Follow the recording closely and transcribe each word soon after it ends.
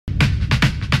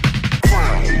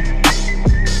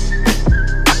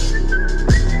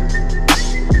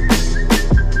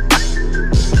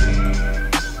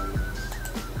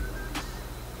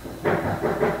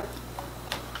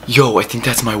Yo, I think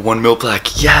that's my 1 mil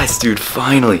plaque. Yes, dude,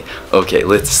 finally. Okay,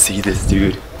 let's see this,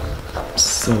 dude. I'm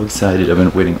so excited. I've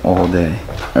been waiting all day.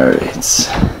 Alright.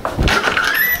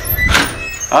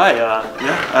 Hi, yeah,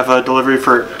 I have a delivery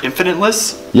for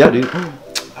InfiniteLists. Yeah, dude.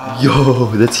 Yo,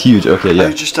 that's huge. Okay, yeah.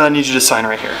 I just need you to sign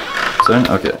right here. Sign?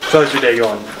 Okay. So how's your day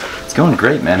going? It's going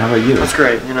great, man. How about you? That's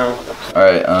great, you know.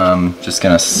 Alright, just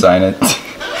gonna sign it.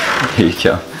 Here you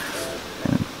go.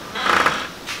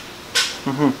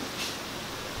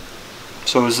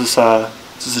 So is this a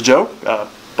joke?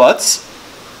 Butts?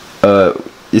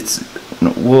 It's,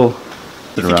 well...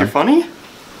 You think you're funny?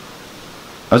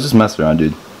 I was just messing around,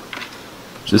 dude.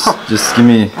 Just give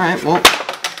me... Alright, well...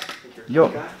 Yo.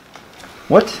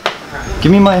 What?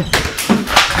 Give me my...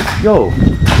 Yo.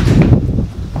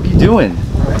 What are you doing?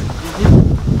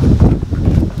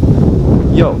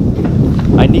 Yo.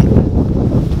 I need...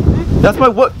 That's my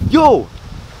what? Yo.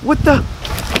 What the...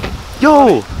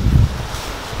 Yo.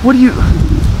 What are you...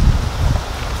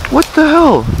 What the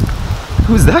hell?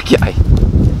 Who's that guy?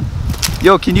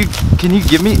 Yo, can you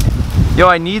give me... Yo,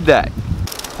 I need that.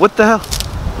 What the hell?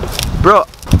 Bro,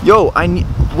 yo, I need...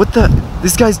 What the...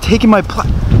 This guy's taking my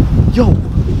plaque. Yo,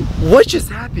 what just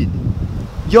happened?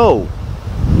 Yo,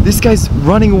 this guy's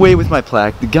running away with my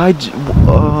plaque. The guy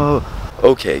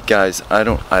okay, guys, I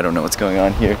don't know what's going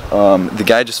on here. The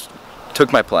guy just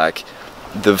took my plaque.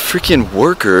 The freaking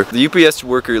worker, the UPS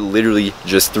worker literally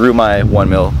just threw my 1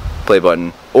 mil play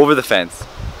button over the fence,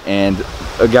 and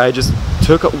a guy just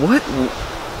took a, what?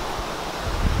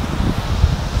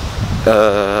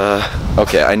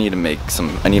 Okay, I need to make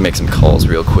some calls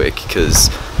real quick, because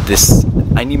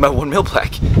I need my 1 mil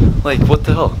plaque. Like, what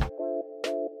the hell?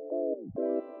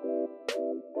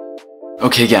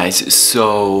 Okay guys,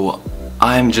 so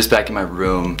I'm just back in my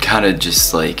room, kind of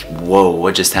just like, whoa,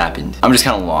 what just happened? I'm just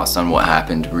kind of lost on what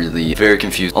happened, really. Very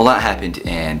confused. A lot happened,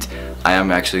 and I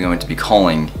am actually going to be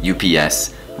calling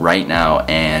UPS right now,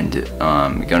 and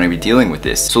going to be dealing with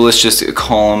this. So let's just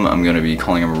call him. I'm going to be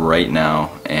calling him right now,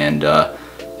 and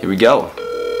here we go.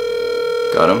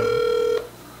 Got him.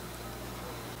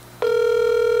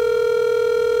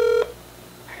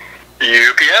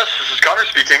 UPS, this is Connor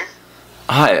speaking.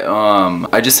 Hi,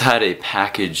 I just had a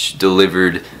package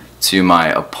delivered to my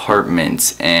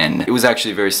apartment, and it was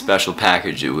actually a very special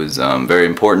package. It was very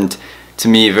important to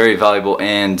me, very valuable,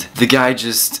 and the guy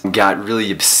just got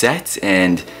really upset,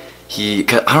 and I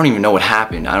don't even know what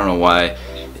happened. I don't know why.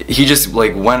 He just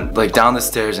like went like down the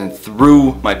stairs and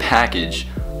threw my package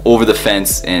over the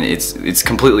fence, and it's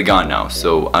completely gone now.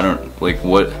 So I don't, like,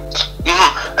 what?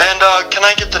 And can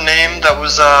I get the name that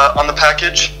was on the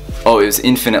package? Oh, it was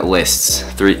InfiniteLists.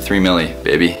 3 milli,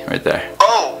 baby, right there.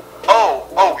 Oh,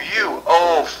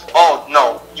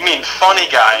 no. You mean funny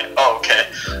guy? Oh, okay.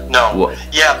 No. What?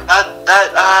 Yeah,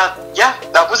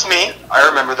 that was me. I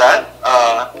remember that.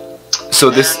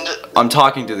 So I'm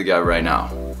talking to the guy right now.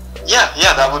 Yeah,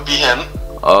 that would be him.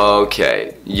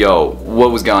 Okay. Yo, what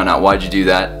was going on? Why'd you do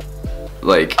that?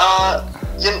 Like...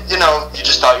 You know, you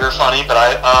just thought you were funny, but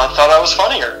I thought I was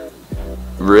funnier.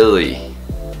 Really?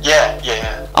 Yeah.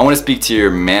 I want to speak to your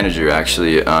manager,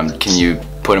 actually. Can you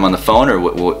put him on the phone, or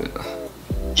what?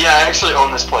 Yeah, I actually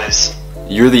own this place.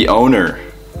 You're the owner?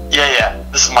 Yeah.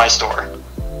 This is my store.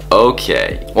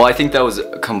 Okay. Well, I think that was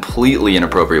completely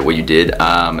inappropriate what you did.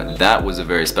 That was a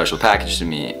very special package to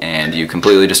me, and you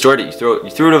completely destroyed it. You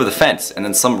threw it over the fence, and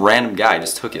then some random guy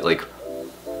just took it. Like,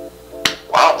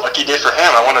 wow, lucky day for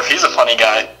him. I wonder if he's a funny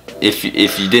guy. If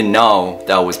you didn't know,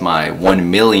 that was my 1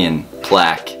 million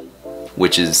plaque,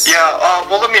 which is... Yeah,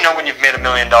 well, let me know when you've made $1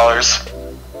 million.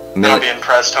 I'll be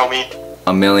impressed, homie.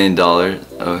 $1 million?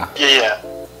 Yeah.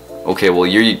 Okay, well,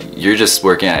 you're just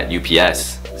working at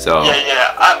UPS, so...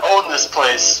 Yeah, I own this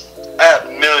place. I have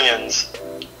millions.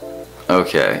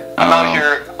 Okay. I'm out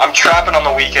here, I'm trapping on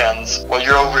the weekends, while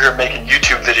you're over here making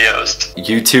YouTube videos.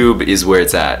 YouTube is where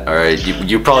it's at, alright?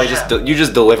 You probably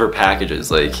just deliver packages,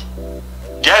 like...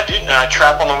 Yeah, dude, and I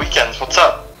trap on the weekends. What's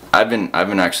up? I've been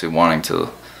actually wanting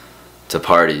to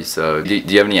party, so do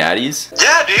you have any addies?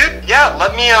 Yeah, dude. Yeah,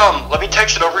 let me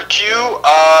text it over to you.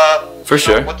 For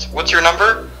sure. What's your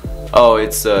number? Oh,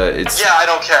 it's Yeah, I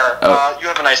don't care. Oh. You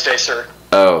have a nice day, sir.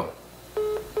 Oh.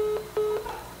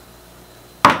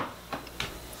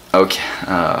 Okay.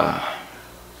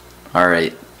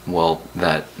 Alright. Well,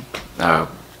 that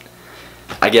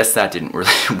I guess that didn't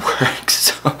really work,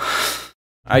 so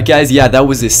Alright guys, yeah, that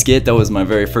was a skit. That was my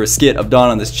very first skit I've done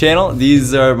on this channel.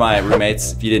 These are my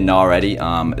roommates, if you didn't know already.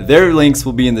 Their links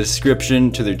will be in the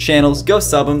description to their channels. Go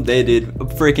sub them. They did a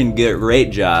freaking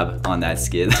great job on that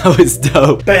skit. That was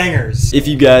dope. Bangers. If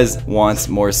you guys want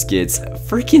more skits,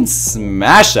 freaking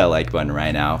smash that like button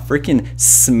right now. Freaking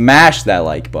smash that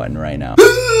like button right now.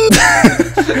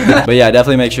 But yeah,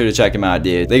 definitely make sure to check them out,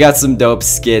 dude. They got some dope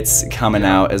skits coming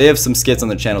out. They have some skits on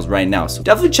their channels right now, so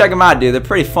definitely check them out, dude. They're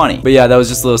pretty funny. But yeah, that was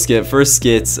just a little skit. First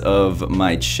skits of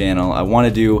my channel. I want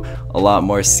to do a lot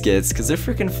more skits because they're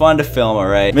freaking fun to film,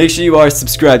 alright? Make sure you are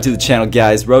subscribed to the channel,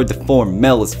 guys. Road to 4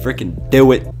 mil, let's freaking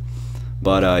do it.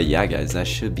 But yeah, guys, that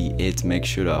should be it. Make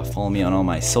sure to follow me on all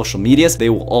my social medias. They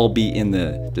will all be in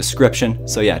the description.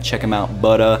 So yeah, check them out.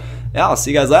 But yeah, I'll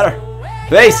see you guys later.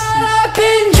 Peace.